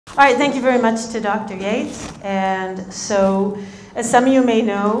All right, thank you very much to Dr. Yates. And so, as some of you may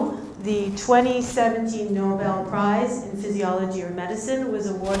know, the 2017 Nobel Prize in Physiology or Medicine was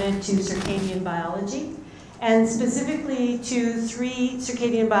awarded to circadian biology, and specifically to 3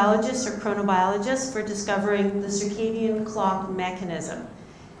 circadian biologists or chronobiologists for discovering the circadian clock mechanism.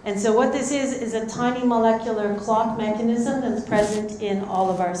 And so what this is a tiny molecular clock mechanism that's present in all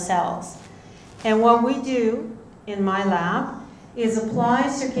of our cells. And what we do in my lab is apply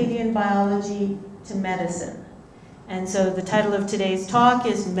circadian biology to medicine. And so the title of today's talk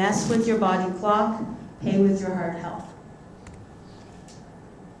is Mess with Your Body Clock, Pay with Your Heart Health.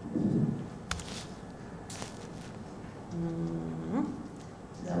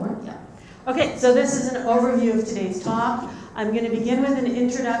 Does that work? Yeah. Okay, so this is an overview of today's talk. I'm going to begin with an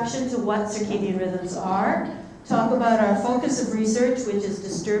introduction to what circadian rhythms are, talk about our focus of research, which is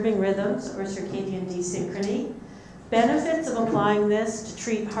disturbing rhythms or circadian desynchrony, benefits of applying this to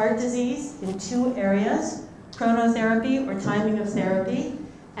treat heart disease in 2 areas, chronotherapy or timing of therapy,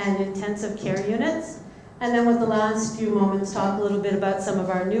 and intensive care units. And then with the last few moments, talk a little bit about some of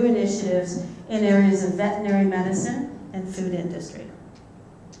our new initiatives in areas of veterinary medicine and food industry.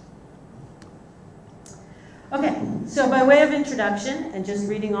 Okay, so by way of introduction, and just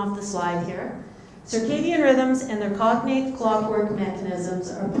reading off the slide here, circadian rhythms and their cognate clockwork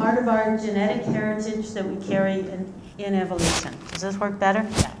mechanisms are part of our genetic heritage that we carry in evolution. Does this work better?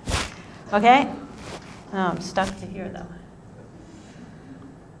 Yeah. Okay? Oh, I'm stuck to here though.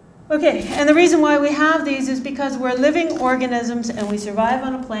 Okay, and the reason why we have these is because we're living organisms and we survive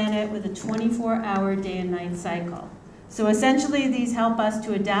on a planet with a 24-hour day and night cycle. So essentially these help us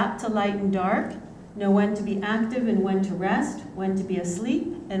to adapt to light and dark, know when to be active and when to rest, when to be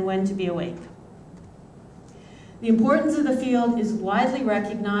asleep and when to be awake. The importance of the field is widely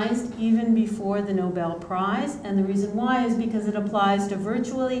recognized even before the Nobel Prize, and the reason why is because it applies to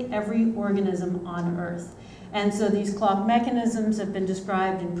virtually every organism on Earth. And so these clock mechanisms have been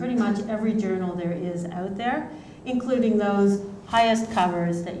described in pretty much every journal there is out there, including those highest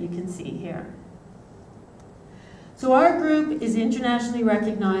covers that you can see here. So our group is internationally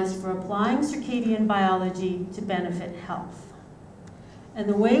recognized for applying circadian biology to benefit health. And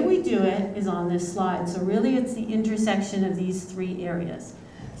the way we do it is on this slide. So really it's the intersection of these 3 areas.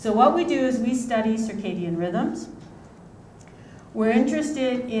 So what we do is we study circadian rhythms. We're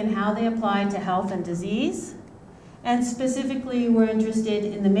interested in how they apply to health and disease. And specifically, we're interested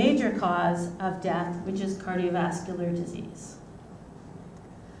in the major cause of death, which is cardiovascular disease.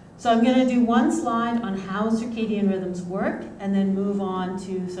 So I'm going to do one slide on how circadian rhythms work and then move on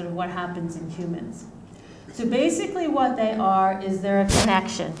to sort of what happens in humans. So basically what they are is they're a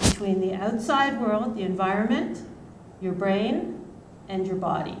connection between the outside world, the environment, your brain, and your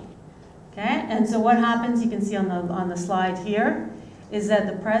body. Okay? And so what happens, you can see on the slide here, is that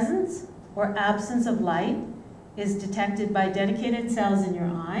the presence or absence of light is detected by dedicated cells in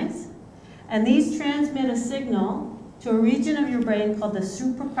your eyes. And these transmit a signal to a region of your brain called the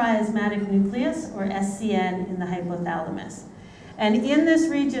suprachiasmatic nucleus, or SCN, in the hypothalamus. And in this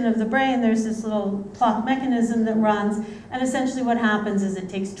region of the brain, there's this little clock mechanism that runs, and essentially what happens is it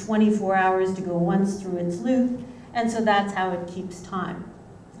takes 24 hours to go once through its loop, and so that's how it keeps time.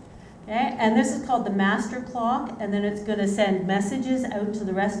 Okay? And this is called the master clock, and then it's going to send messages out to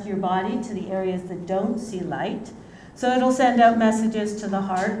the rest of your body, to the areas that don't see light. So it'll send out messages to the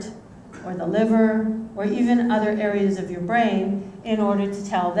heart, or the liver, or even other areas of your brain in order to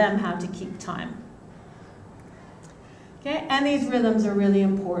tell them how to keep time. Okay, and these rhythms are really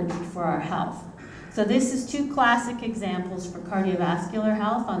important for our health. So this is 2 classic examples for cardiovascular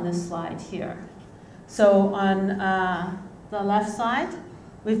health on this slide here. So on the left side,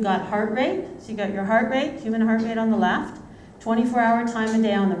 we've got heart rate. So you got your heart rate, human heart rate on the left, 24-hour time of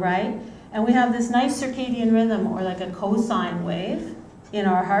day on the right, and we have this nice circadian rhythm, or like a cosine wave, in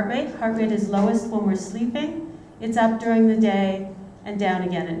our heart rate. Heart rate is lowest when we're sleeping. It's up during the day and down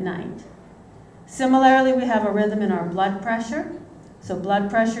again at night. Similarly, we have a rhythm in our blood pressure. So blood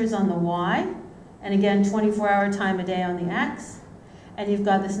pressure is on the Y, and again, 24-hour time a day on the X. And you've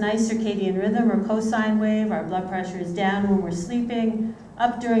got this nice circadian rhythm or cosine wave. Our blood pressure is down when we're sleeping,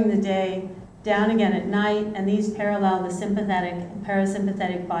 up during the day, down again at night, and these parallel the sympathetic and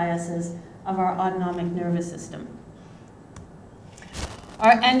parasympathetic biases of our autonomic nervous system.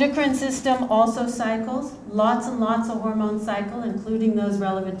 Our endocrine system also cycles. Lots and lots of hormones cycle, including those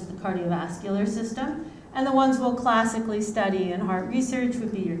relevant to the cardiovascular system. And the ones we'll classically study in heart research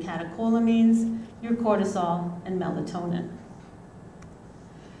would be your catecholamines, your cortisol, and melatonin.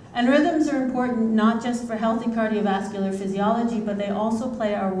 And rhythms are important not just for healthy cardiovascular physiology, but they also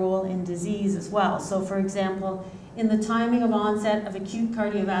play a role in disease as well. So for example, in the timing of onset of acute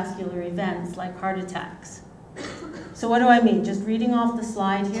cardiovascular events like heart attacks. So what do I mean? Just reading off the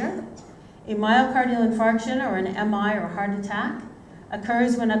slide here. A myocardial infarction, or an MI, or heart attack,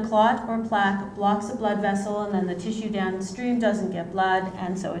 occurs when a clot or plaque blocks a blood vessel and then the tissue downstream doesn't get blood,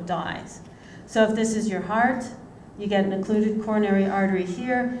 and so it dies. So if this is your heart, you get an occluded coronary artery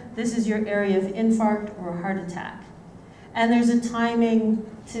here. This is your area of infarct or heart attack. And there's a timing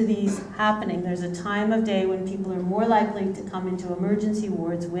to these happening. There's a time of day when people are more likely to come into emergency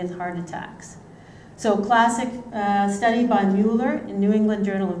wards with heart attacks. So classic study by Mueller in New England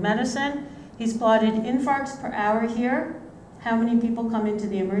Journal of Medicine. He's plotted infarcts per hour here, how many people come into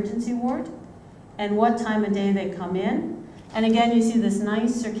the emergency ward, and what time of day they come in. And again, you see this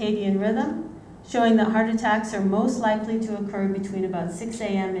nice circadian rhythm showing that heart attacks are most likely to occur between about 6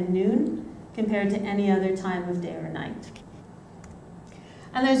 a.m. and noon compared to any other time of day or night.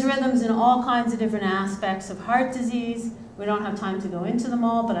 And there's rhythms in all kinds of different aspects of heart disease. We don't have time to go into them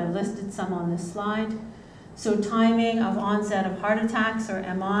all, but I listed some on this slide. So timing of onset of heart attacks, or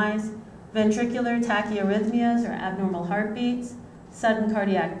MIs, ventricular tachyarrhythmias, or abnormal heartbeats, sudden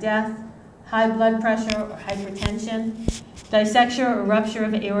cardiac death, high blood pressure or hypertension, dissection or rupture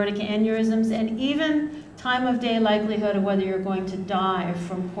of aortic aneurysms, and even time of day likelihood of whether you're going to die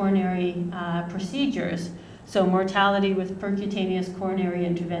from coronary procedures, so mortality with percutaneous coronary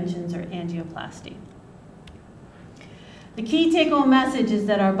interventions or angioplasty. The key take-home message is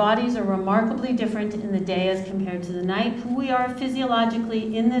that our bodies are remarkably different in the day as compared to the night. Who we are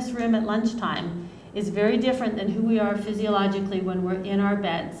physiologically in this room at lunchtime is very different than who we are physiologically when we're in our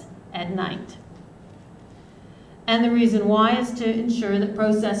beds at night. And the reason why is to ensure that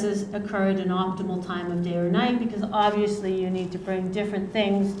processes occur at an optimal time of day or night, because obviously you need to bring different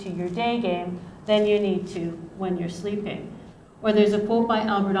things to your day game than you need to when you're sleeping. Or there's a quote by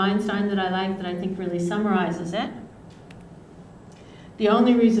Albert Einstein that I like that I think really summarizes it. The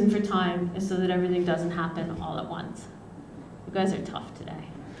only reason for time is so that everything doesn't happen all at once. You guys are tough today.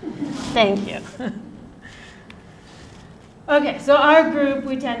 Thank you. Okay, so our group,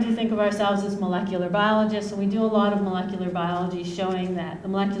 we tend to think of ourselves as molecular biologists, and we do a lot of molecular biology showing that the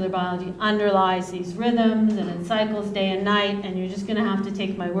molecular biology underlies these rhythms and it cycles day and night, and you're just going to have to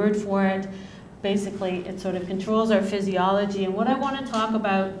take my word for it. Basically, it sort of controls our physiology. And what I want to talk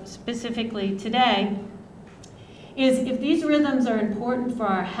about specifically today is if these rhythms are important for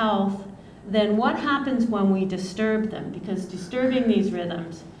our health, then what happens when we disturb them? Because disturbing these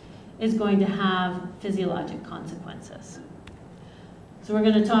rhythms is going to have physiologic consequences. So we're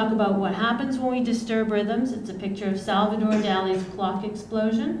going to talk about what happens when we disturb rhythms. It's a picture of Salvador Dali's clock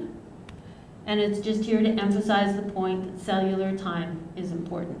explosion, and it's just here to emphasize the point that cellular time is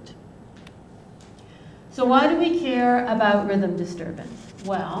important. So why do we care about rhythm disturbance?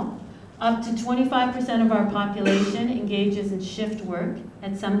 Well, up to 25% of our population engages in shift work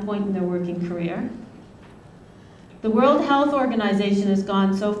at some point in their working career. The World Health Organization has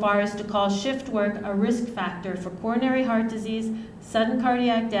gone so far as to call shift work a risk factor for coronary heart disease, sudden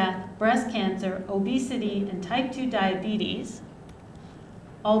cardiac death, breast cancer, obesity, and type 2 diabetes,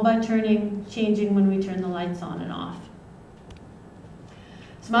 all by changing when we turn the lights on and off.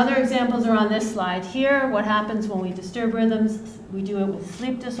 Some other examples are on this slide here. What happens when we disturb rhythms? We do it with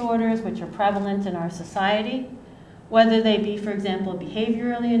sleep disorders, which are prevalent in our society, whether they be, for example,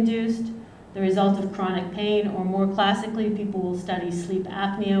 behaviorally induced, the result of chronic pain, or more classically, people will study sleep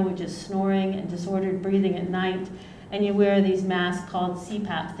apnea, which is snoring and disordered breathing at night, and you wear these masks called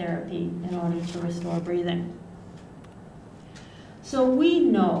CPAP therapy in order to restore breathing. So we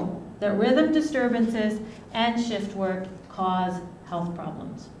know that rhythm disturbances and shift work cause health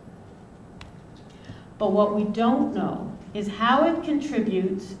problems. But what we don't know is how it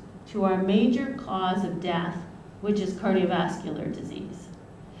contributes to our major cause of death, which is cardiovascular disease.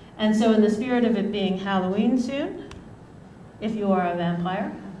 And so in the spirit of it being Halloween soon, if you are a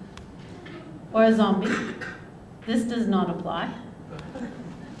vampire or a zombie, this does not apply.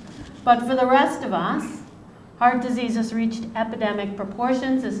 But for the rest of us, heart disease has reached epidemic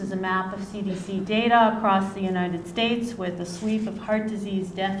proportions. This is a map of CDC data across the United States with a sweep of heart disease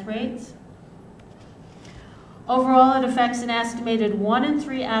death rates. Overall, it affects an estimated 1 in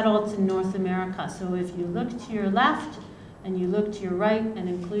 3 adults in North America. So if you look to your left and you look to your right and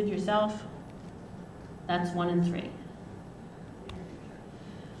include yourself, that's 1 in 3.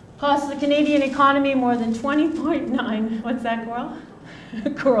 Costs the Canadian economy more than 20.9. What's that, Coral?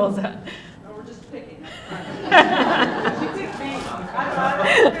 Coral's that. No, we're just picking.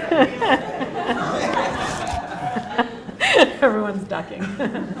 Everyone's ducking.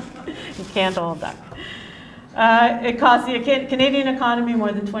 You can't all duck. It costs the Canadian economy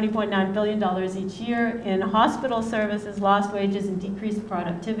more than $20.9 billion each year in hospital services, lost wages, and decreased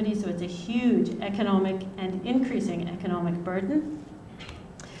productivity, so it's a huge economic and increasing economic burden.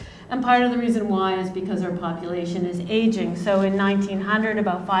 And part of the reason why is because our population is aging. So in 1900,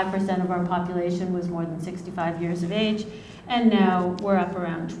 about 5% of our population was more than 65 years of age, and now we're up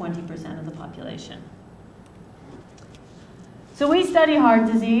around 20% of the population. So we study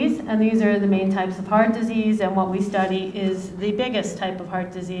heart disease, and these are the main types of heart disease, and what we study is the biggest type of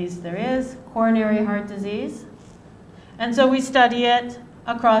heart disease there is, coronary heart disease. And so we study it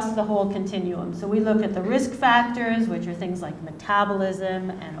across the whole continuum. So we look at the risk factors, which are things like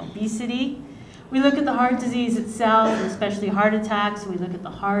metabolism and obesity. We look at the heart disease itself, especially heart attacks. We look at the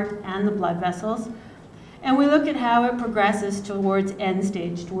heart and the blood vessels. And we look at how it progresses towards end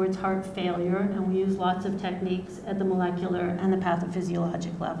stage, towards heart failure, and we use lots of techniques at the molecular and the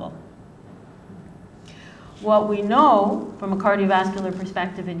pathophysiologic level. What we know from a cardiovascular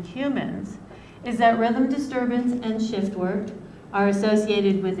perspective in humans is that rhythm disturbance and shift work are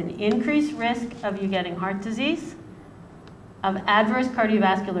associated with an increased risk of you getting heart disease, of adverse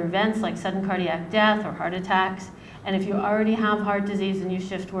cardiovascular events like sudden cardiac death or heart attacks, and if you already have heart disease and you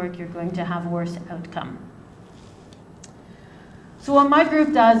shift work, you're going to have a worse outcome. So what my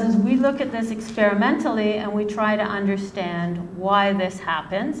group does is we look at this experimentally and we try to understand why this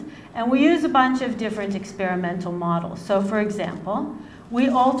happens. And we use a bunch of different experimental models. So for example, we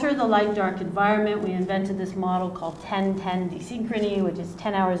alter the light-dark environment. We invented this model called 10-10 desynchrony, which is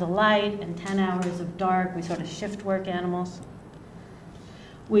 10 hours of light and 10 hours of dark. We sort of shift work animals.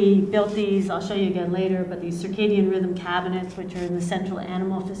 We built these, I'll show you again later, but these circadian rhythm cabinets, which are in the central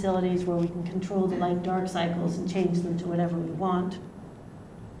animal facilities where we can control the light-dark cycles and change them to whatever we want.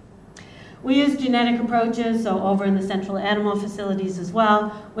 We use genetic approaches, so over in the central animal facilities as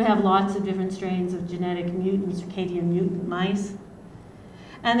well, we have lots of different strains of genetic mutant, circadian mutant mice.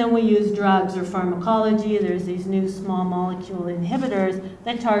 And then we use drugs or pharmacology. There's these new small molecule inhibitors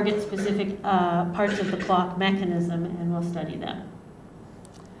that target specific parts of the clock mechanism, and we'll study them.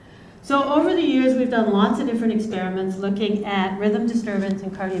 So over the years, we've done lots of different experiments looking at rhythm disturbance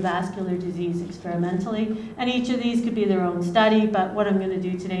and cardiovascular disease experimentally, and each of these could be their own study, but what I'm going to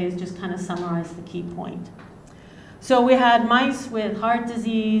do today is just kind of summarize the key point. So we had mice with heart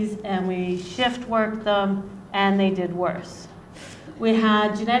disease, and we shift worked them, and they did worse. We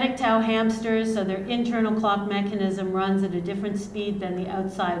had genetic tau hamsters, so their internal clock mechanism runs at a different speed than the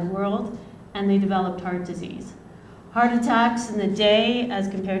outside world, and they developed heart disease. Heart attacks in the day as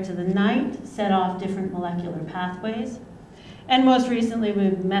compared to the night set off different molecular pathways. And most recently,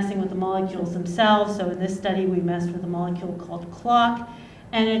 we've been messing with the molecules themselves. So in this study, we messed with a molecule called clock,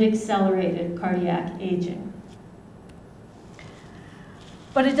 and it accelerated cardiac aging.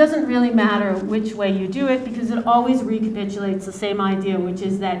 But it doesn't really matter which way you do it, because it always recapitulates the same idea, which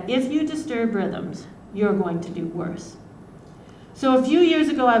is that if you disturb rhythms, you're going to do worse. So a few years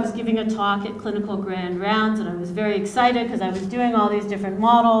ago, I was giving a talk at Clinical Grand Rounds, and I was very excited because I was doing all these different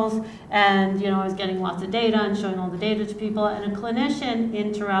models, and I was getting lots of data and showing all the data to people, and a clinician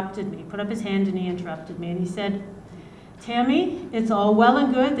interrupted me, put up his hand and he interrupted me, and he said, "Tami, it's all well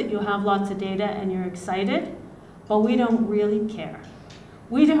and good that you have lots of data and you're excited, but we don't really care.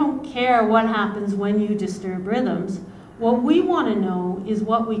 We don't care what happens when you disturb rhythms. What we want to know is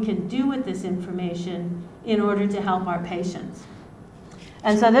what we can do with this information in order to help our patients."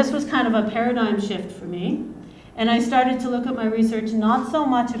 And so this was kind of a paradigm shift for me. And I started to look at my research not so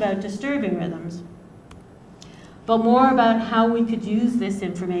much about disturbing rhythms, but more about how we could use this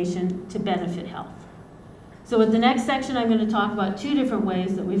information to benefit health. So with the next section, I'm going to talk about two different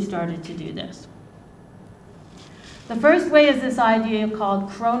ways that we've started to do this. The first way is this idea called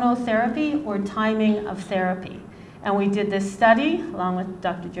chronotherapy, or timing of therapy. And we did this study, along with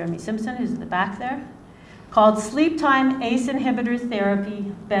Dr. Jeremy Simpson, who's in the back there, called Sleep Time ACE Inhibitor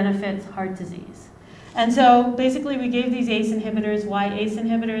Therapy Benefits Heart Disease. And so basically we gave these ACE inhibitors. Why ACE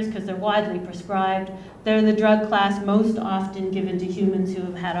inhibitors? Because they're widely prescribed. They're the drug class most often given to humans who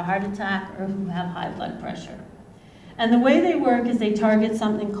have had a heart attack or who have high blood pressure. And the way they work is they target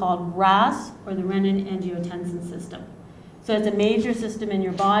something called RAS, or the renin-angiotensin system. So it's a major system in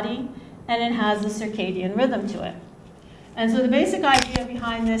your body, and it has a circadian rhythm to it. And so the basic idea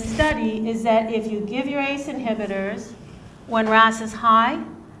behind this study is that if you give your ACE inhibitors when RAS is high,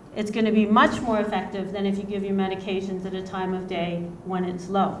 it's going to be much more effective than if you give your medications at a time of day when it's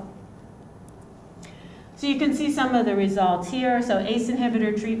low. So you can see some of the results here. So ACE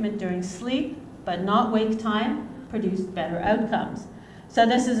inhibitor treatment during sleep, but not wake time, produced better outcomes. So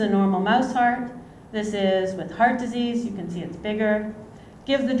this is a normal mouse heart. This is with heart disease. You can see it's bigger.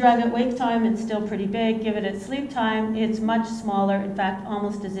 Give the drug at wake time, it's still pretty big. Give it at sleep time, it's much smaller. In fact,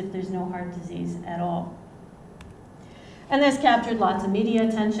 almost as if there's no heart disease at all. And this captured lots of media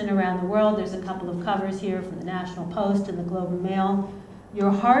attention around the world. There's a couple of covers here from the National Post and the Globe and Mail.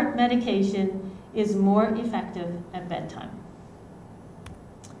 Your heart medication is more effective at bedtime.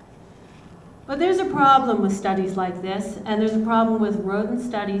 But there's a problem with studies like this, and there's a problem with rodent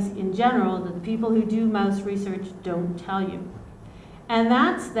studies in general that the people who do mouse research don't tell you. And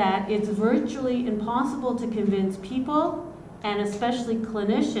that's that it's virtually impossible to convince people, and especially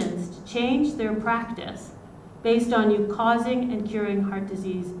clinicians, to change their practice based on you causing and curing heart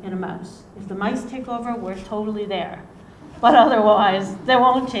disease in a mouse. If the mice take over, we're totally there. But otherwise, they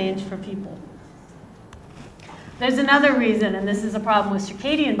won't change for people. There's another reason, and this is a problem with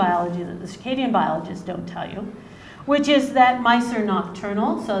circadian biology that the circadian biologists don't tell you, which is that mice are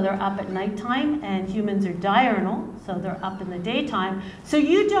nocturnal, so they're up at nighttime, and humans are diurnal, so they're up in the daytime. So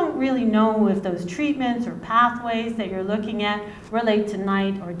you don't really know if those treatments or pathways that you're looking at relate to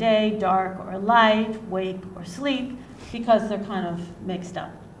night or day, dark or light, wake or sleep, because they're kind of mixed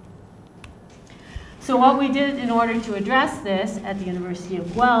up. So what we did in order to address this at the University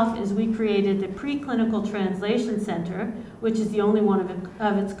of Guelph is we created the Preclinical Translation Center, which is the only one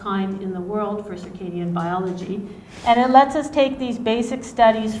of its kind in the world for circadian biology. And it lets us take these basic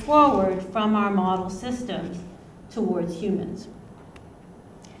studies forward from our model systems towards humans.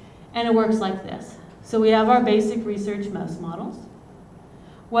 And it works like this. So we have our basic research mouse models.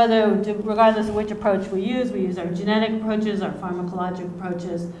 Regardless of which approach we use our genetic approaches, our pharmacologic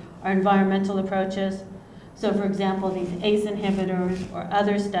approaches, our environmental approaches. So for example, these ACE inhibitors or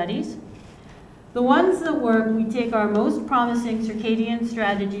other studies. The ones that work, we take our most promising circadian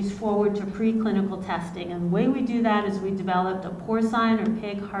strategies forward to preclinical testing. And the way we do that is we developed a porcine or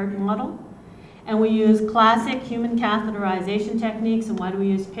pig heart model. And we use classic human catheterization techniques. And why do we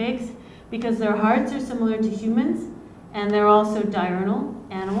use pigs? Because their hearts are similar to humans, and they're also diurnal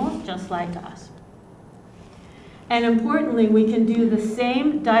animals, just like us. And importantly, we can do the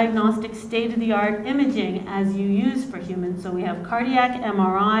same diagnostic state-of-the-art imaging as you use for humans. So we have cardiac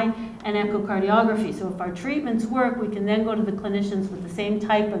MRI and echocardiography. So if our treatments work, we can then go to the clinicians with the same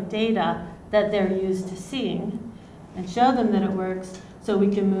type of data that they're used to seeing and show them that it works, so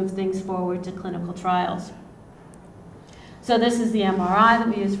we can move things forward to clinical trials. So this is the MRI that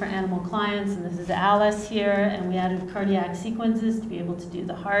we use for animal clients, and this is Alice here, and we added cardiac sequences to be able to do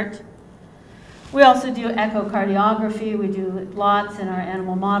the heart. We also do echocardiography. We do lots in our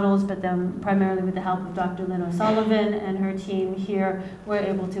animal models, but then primarily with the help of Dr. Lynn O'Sullivan and her team here, we're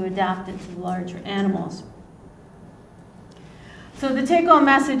able to adapt it to larger animals. So the take-home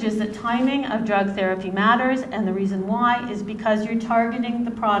message is that timing of drug therapy matters, and the reason why is because you're targeting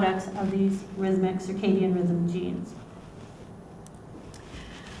the products of these rhythmic circadian rhythm genes.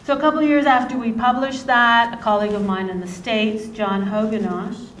 So a couple of years after we published that, a colleague of mine in the States, John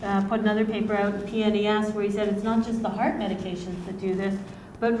Hoganosh, put another paper out in PNES where he said it's not just the heart medications that do this,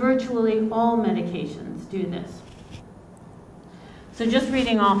 but virtually all medications do this. So just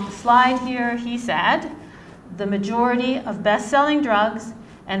reading off the slide here, he said, the majority of best-selling drugs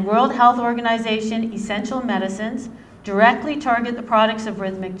and World Health Organization essential medicines directly target the products of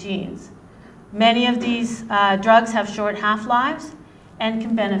rhythmic genes. Many of these drugs have short half-lives and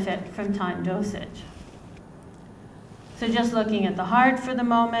can benefit from time dosage. So just looking at the heart for the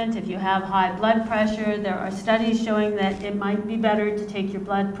moment, if you have high blood pressure, there are studies showing that it might be better to take your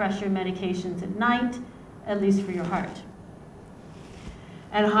blood pressure medications at night, at least for your heart.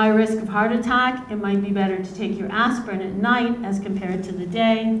 At high risk of heart attack, it might be better to take your aspirin at night as compared to the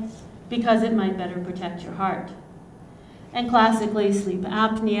day, because it might better protect your heart. And classically, sleep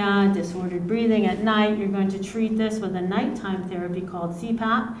apnea, disordered breathing at night, you're going to treat this with a nighttime therapy called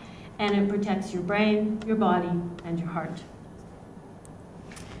CPAP, and it protects your brain, your body, and your heart.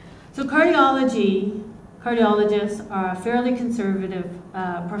 So cardiologists are a fairly conservative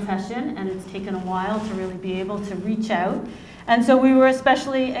profession, and it's taken a while to really be able to reach out. And so we were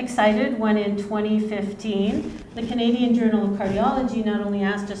especially excited when in 2015, the Canadian Journal of Cardiology not only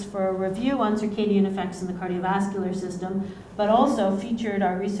asked us for a review on circadian effects in the cardiovascular system, but also featured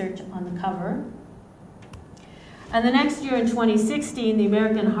our research on the cover. And the next year in 2016, the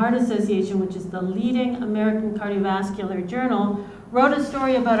American Heart Association, which is the leading American cardiovascular journal, wrote a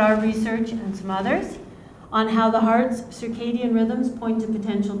story about our research and some others on how the heart's circadian rhythms point to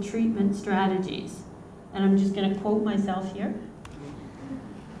potential treatment strategies. And I'm just going to quote myself here.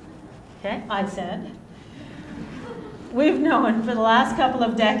 Okay, I said, we've known for the last couple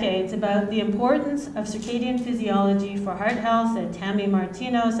of decades about the importance of circadian physiology for heart health at Tami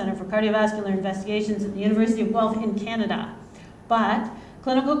Martino Center for Cardiovascular Investigations at the University of Guelph in Canada. But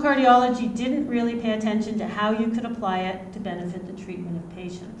Clinical cardiology didn't really pay attention to how you could apply it to benefit the treatment of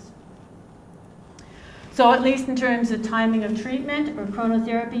patients. So at least in terms of timing of treatment or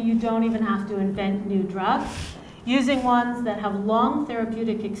chronotherapy, you don't even have to invent new drugs. Using ones that have long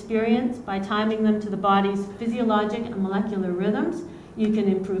therapeutic experience by timing them to the body's physiologic and molecular rhythms, you can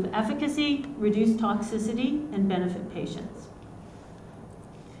improve efficacy, reduce toxicity, and benefit patients.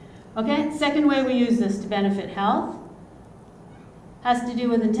 Okay, second way we use this to benefit health has to do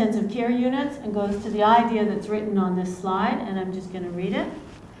with intensive care units and goes to the idea that's written on this slide, and I'm just going to read it.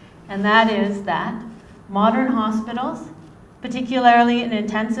 And that is that modern hospitals, particularly in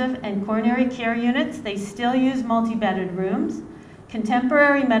intensive and coronary care units, they still use multi-bedded rooms.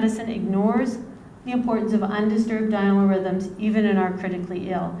 Contemporary medicine ignores the importance of undisturbed diurnal rhythms, even in our critically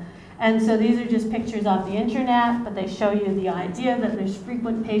ill. And so these are just pictures off the internet, but they show you the idea that there's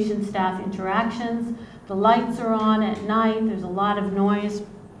frequent patient-staff interactions. The lights are on at night, there's a lot of noise.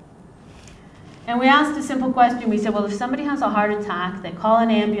 And we asked a simple question. We said, well, if somebody has a heart attack, they call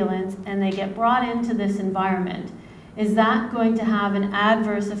an ambulance, and they get brought into this environment, is that going to have an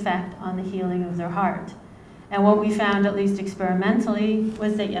adverse effect on the healing of their heart? And what we found, at least experimentally,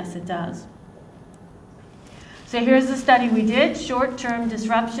 was that yes, it does. So here's the study we did. Short-term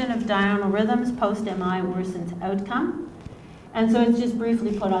disruption of diurnal rhythms post-MI worsens outcome. And so it's just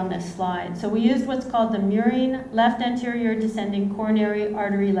briefly put on this slide. So we used what's called the murine left anterior descending coronary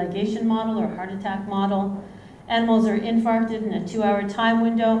artery ligation model, or heart attack model. Animals are infarcted in a 2-hour time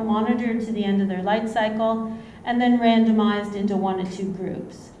window, monitored to the end of their life cycle, and then randomized into 1 of 2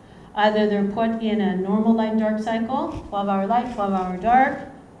 groups. Either they're put in a normal light-dark cycle, 12-hour light, 12-hour dark,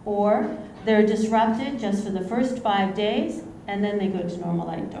 or they're disrupted just for the first 5 days, and then they go to normal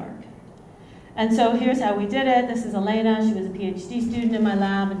light-dark. And so here's how we did it. This is Elena. She was a PhD student in my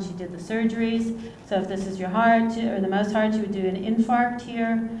lab, and she did the surgeries. So if this is your heart, or the mouse heart, you would do an infarct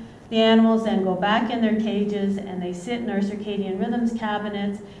here. The animals then go back in their cages, and they sit in our circadian rhythms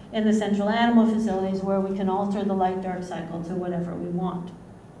cabinets in the central animal facilities, where we can alter the light-dark cycle to whatever we want.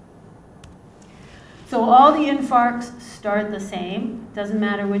 So all the infarcts start the same. Doesn't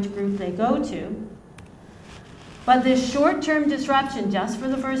matter which group they go to. But this short-term disruption, just for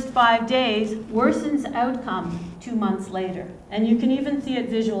the first 5 days, worsens outcome 2 months later. And you can even see it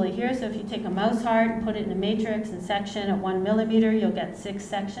visually here. So if you take a mouse heart and put it in a matrix and section at 1 millimeter, you'll get 6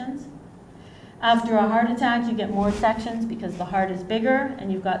 sections. After a heart attack, you get more sections because the heart is bigger,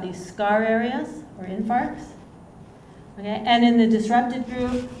 and you've got these scar areas, or infarcts. Okay? And in the disrupted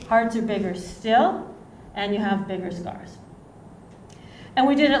group, hearts are bigger still, and you have bigger scars. And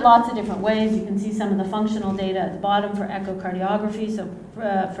we did it lots of different ways. You can see some of the functional data at the bottom for echocardiography. So,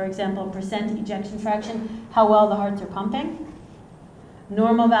 for example, percent ejection fraction, how well the hearts are pumping.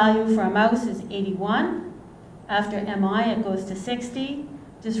 Normal value for a mouse is 81. After MI, it goes to 60.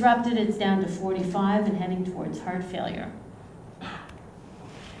 Disrupted, it's down to 45 and heading towards heart failure.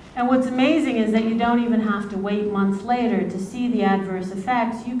 And what's amazing is that you don't even have to wait months later to see the adverse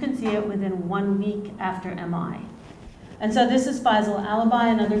effects. You can see it within 1 week after MI. And so this is Faisal Alibi,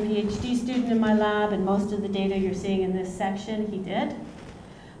 another PhD student in my lab, and most of the data you're seeing in this section he did.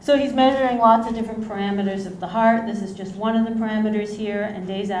 So he's measuring lots of different parameters of the heart. This is just one of the parameters here, and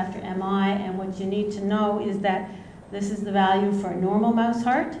days after MI. And what you need to know is that this is the value for a normal mouse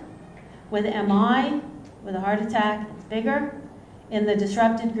heart. With MI, with a heart attack, it's bigger. In the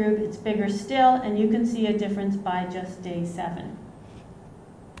disrupted group, it's bigger still, and you can see a difference by just day 7.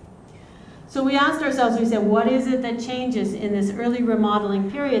 So we asked ourselves, we said, what is it that changes in this early remodeling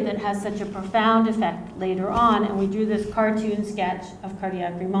period that has such a profound effect later on? And we drew this cartoon sketch of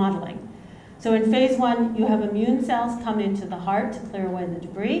cardiac remodeling. So in phase 1, you have immune cells come into the heart to clear away the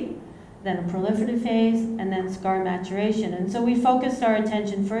debris, then a proliferative phase, and then scar maturation. And so we focused our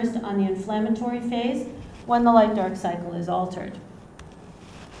attention first on the inflammatory phase when the light-dark cycle is altered.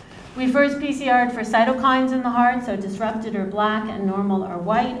 We first PCR'd for cytokines in the heart, so disrupted are black and normal are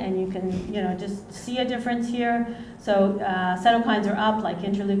white, and you can just see a difference here. So cytokines are up, like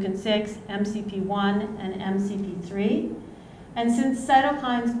interleukin-6, MCP1, and MCP3. And since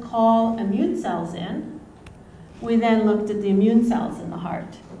cytokines call immune cells in, we then looked at the immune cells in the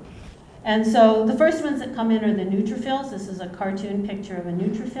heart. And so the first ones that come in are the neutrophils. This is a cartoon picture of a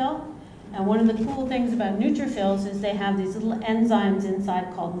neutrophil. And one of the cool things about neutrophils is they have these little enzymes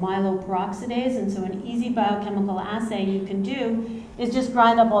inside called myeloperoxidase. And so an easy biochemical assay you can do is just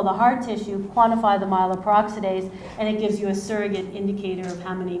grind up all the heart tissue, quantify the myeloperoxidase, and it gives you a surrogate indicator of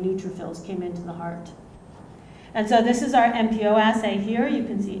how many neutrophils came into the heart. And so this is our MPO assay here. You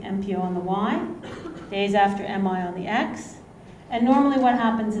can see MPO on the Y, days after MI on the X. And normally what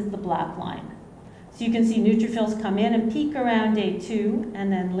happens is the black line. So So you can see neutrophils come in and peak around day 2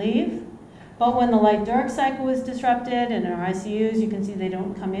 and then leave. But when the light-dark cycle is disrupted in our ICUs, you can see they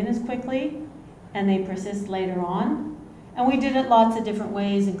don't come in as quickly and they persist later on. And we did it lots of different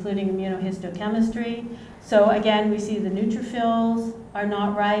ways, including immunohistochemistry. So again, we see the neutrophils are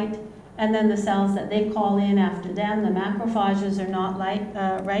not right, and then the cells that they call in after them, the macrophages, are not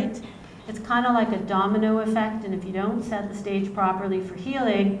right. It's kind of like a domino effect, and if you don't set the stage properly for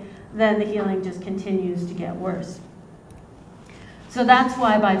healing, then the healing just continues to get worse. So that's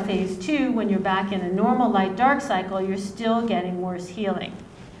why by phase 2, when you're back in a normal light-dark cycle, you're still getting worse healing.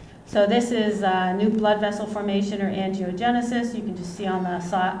 So this is new blood vessel formation or angiogenesis. You can just see on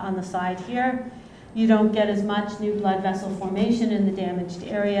the side here. You don't get as much new blood vessel formation in the damaged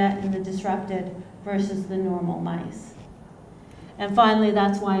area in the disrupted versus the normal mice. And finally,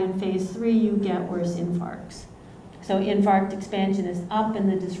 that's why in phase 3 you get worse infarcts. So infarct expansion is up in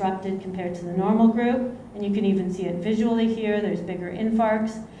the disrupted compared to the normal group, and you can even see it visually here. There's bigger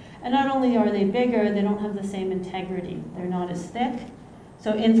infarcts. And not only are they bigger, they don't have the same integrity. They're not as thick.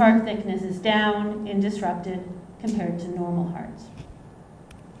 So infarct thickness is down in disrupted compared to normal hearts.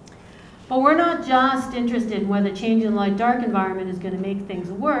 But we're not just interested in whether change in light-dark environment is going to make things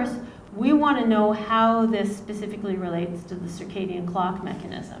worse. We want to know how this specifically relates to the circadian clock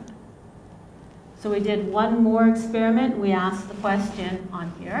mechanism. So we did one more experiment. We asked the question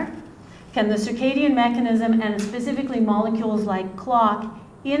on here, can the circadian mechanism and specifically molecules like clock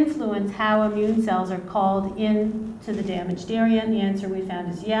influence how immune cells are called into the damaged area? And the answer we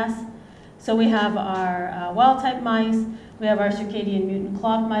found is yes. So we have our wild-type mice, we have our circadian mutant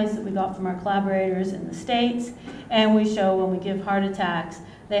clock mice that we got from our collaborators in the States, and we show when we give heart attacks,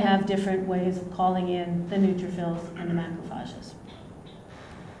 they have different ways of calling in the neutrophils and the macrophages.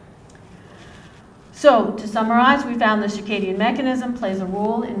 So, to summarize, we found the circadian mechanism plays a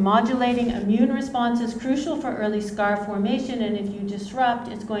role in modulating immune responses crucial for early scar formation, and if you disrupt,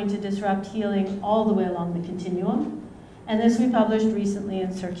 it's going to disrupt healing all the way along the continuum. And this we published recently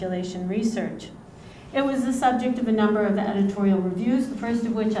in Circulation Research. It was the subject of a number of editorial reviews, the first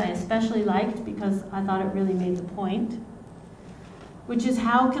of which I especially liked because I thought it really made the point, which is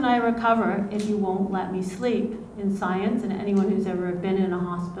how can I recover if you won't let me sleep? In Science, and anyone who's ever been in a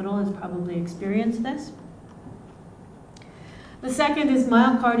hospital has probably experienced this. The second is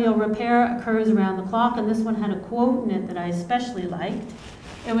myocardial repair occurs around the clock, and this one had a quote in it that I especially liked.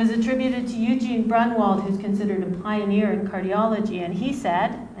 It was attributed to Eugene Brunwald, who's considered a pioneer in cardiology, and he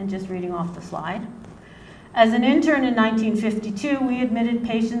said, and just reading off the slide, as an intern in 1952, we admitted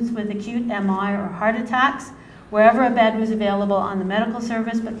patients with acute MI or heart attacks wherever a bed was available on the medical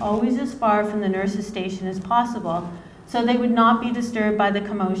service, but always as far from the nurse's station as possible, so they would not be disturbed by the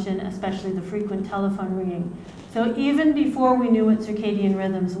commotion, especially the frequent telephone ringing. So even before we knew what circadian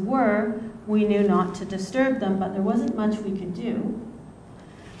rhythms were, we knew not to disturb them, but there wasn't much we could do,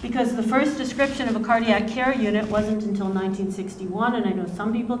 because the first description of a cardiac care unit wasn't until 1961, and I know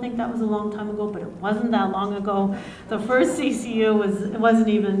some people think that was a long time ago, but it wasn't that long ago. The first CCU wasn't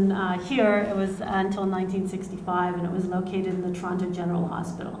even here. It was until 1965, and it was located in the Toronto General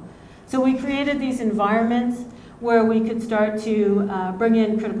Hospital. So we created these environments where we could start to bring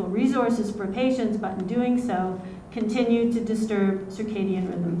in critical resources for patients, but in doing so, continue to disturb circadian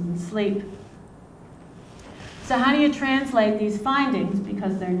rhythms and sleep. So how do you translate these findings,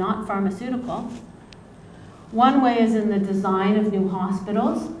 because they're not pharmaceutical? One way is in the design of new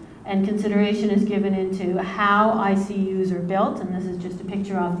hospitals, and consideration is given into how ICUs are built, and this is just a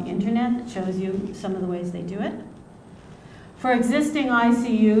picture off the internet that shows you some of the ways they do it. For existing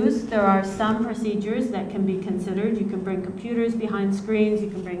ICUs, there are some procedures that can be considered. You can bring computers behind screens, you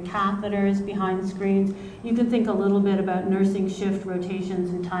can bring catheters behind screens, you can think a little bit about nursing shift rotations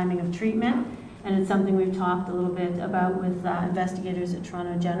and timing of treatment. And it's something we've talked a little bit about with investigators at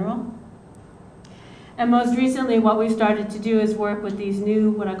Toronto General. And most recently, what we've started to do is work with these new,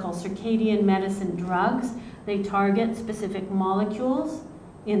 what I call circadian medicine drugs. They target specific molecules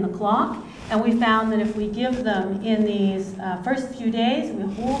in the clock, and we found that if we give them in these first few days,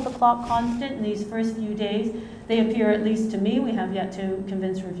 we hold the clock constant in these first few days, they appear, at least to me, we have yet to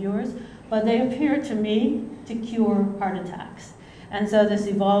convince reviewers, but they appear to me to cure heart attacks. And so this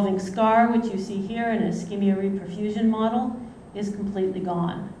evolving scar, which you see here in an ischemia reperfusion model, is completely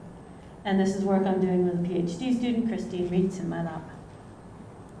gone. And this is work I'm doing with a PhD student, Christine Reitz, in my lab.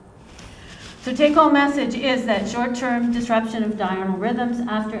 So take-home message is that short-term disruption of diurnal rhythms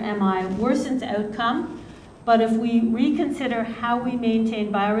after MI worsens outcome, but if we reconsider how we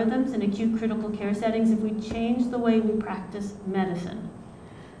maintain biorhythms in acute critical care settings, if we change the way we practice medicine,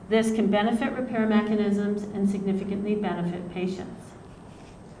 this can benefit repair mechanisms and significantly benefit patients.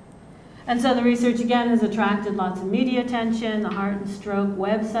 And so the research, again, has attracted lots of media attention. The Heart and Stroke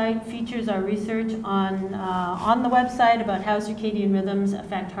website features our research on the website about how circadian rhythms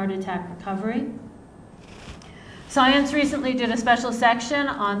affect heart attack recovery. Science recently did a special section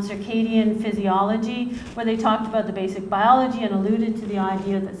on circadian physiology where they talked about the basic biology and alluded to the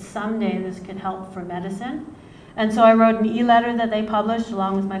idea that someday this could help for medicine. And so I wrote an e-letter that they published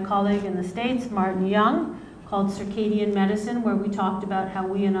along with my colleague in the States, Martin Young, called Circadian Medicine, where we talked about how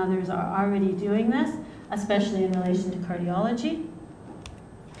we and others are already doing this, especially in relation to cardiology.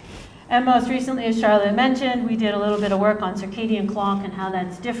 And most recently, as Charlotte mentioned, we did a little bit of work on circadian clock and how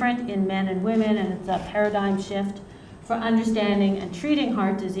that's different in men and women, and it's a paradigm shift for understanding and treating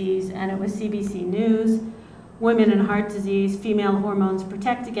heart disease, and it was CBC News. Women and heart disease, female hormones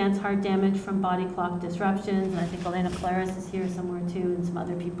protect against heart damage from body clock disruptions. And I think Elena Claris is here somewhere too, and some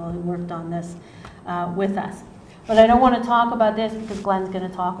other people who worked on this with us. But I don't want to talk about this because Glenn's going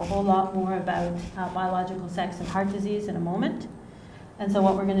to talk a whole lot more about biological sex and heart disease in a moment. And so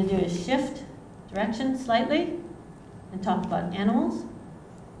what we're going to do is shift direction slightly and talk about animals.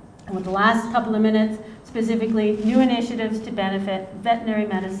 And with the last couple of minutes, specifically new initiatives to benefit veterinary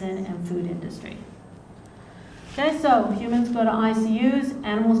medicine and food industry. Okay, so humans go to ICUs,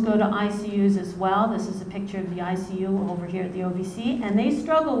 animals go to ICUs as well. This is a picture of the ICU over here at the OVC, and they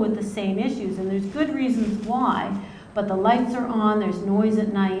struggle with the same issues, and there's good reasons why, but the lights are on, there's noise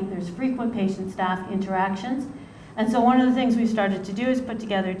at night, there's frequent patient-staff interactions. And so one of the things we started to do is put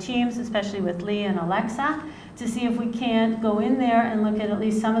together teams, especially with Lee and Alexa, to see if we can't go in there and look at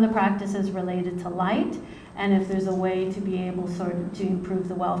least some of the practices related to light, and if there's a way to be able to improve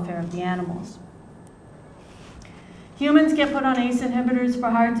the welfare of the animals. Humans get put on ACE inhibitors for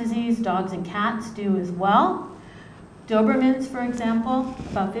heart disease. Dogs and cats do as well. Dobermans, for example,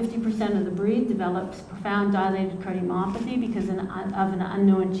 about 50% of the breed develops profound dilated cardiomyopathy because of an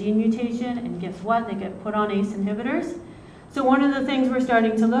unknown gene mutation. And guess what? They get put on ACE inhibitors. So one of the things we're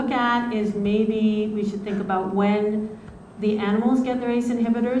starting to look at is maybe we should think about when the animals get their ACE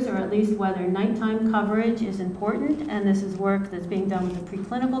inhibitors, or at least whether nighttime coverage is important. And this is work that's being done with the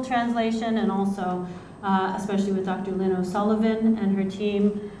preclinical translation and also especially with Dr. Lynn O'Sullivan and her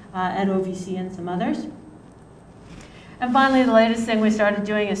team at OVC and some others. And finally, the latest thing we started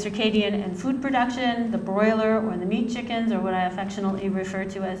doing is circadian and food production, the broiler or the meat chickens, or what I affectionately refer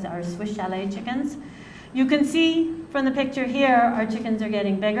to as our Swiss chalet chickens. You can see from the picture here, our chickens are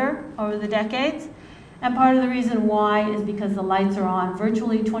getting bigger over the decades. And part of the reason why is because the lights are on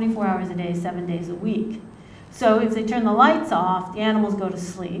virtually 24 hours a day, 7 days a week. So if they turn the lights off, the animals go to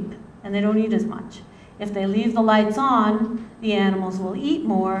sleep and they don't eat as much. If they leave the lights on, the animals will eat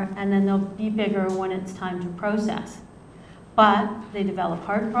more and then they'll be bigger when it's time to process. But they develop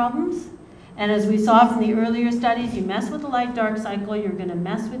heart problems. And as we saw from the earlier studies, you mess with the light-dark cycle, you're going to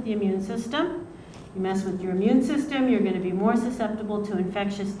mess with the immune system. You mess with your immune system, you're going to be more susceptible to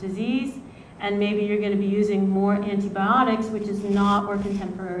infectious disease, and maybe you're going to be using more antibiotics, which is not where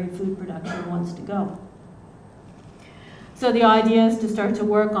contemporary food production wants to go. So the idea is to start to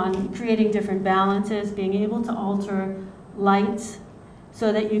work on creating different balances, being able to alter lights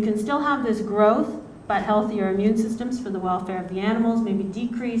so that you can still have this growth, but healthier immune systems for the welfare of the animals, maybe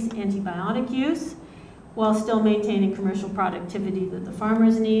decrease antibiotic use, while still maintaining commercial productivity that the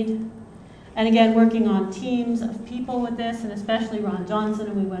farmers need. And again, working on teams of people with this, and especially Ron Johnson,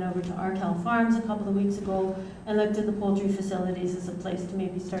 and we went over to Arkell Farms a couple of weeks ago and looked at the poultry facilities as a place to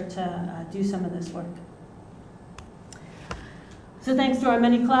maybe start to do some of this work. So thanks to our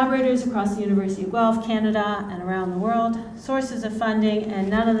many collaborators across the University of Guelph, Canada, and around the world, sources of funding, and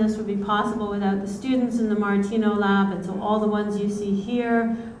none of this would be possible without the students in the Martino Lab, and so all the ones you see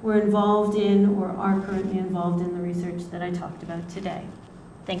here were involved in or are currently involved in the research that I talked about today.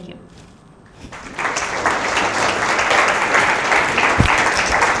 Thank you.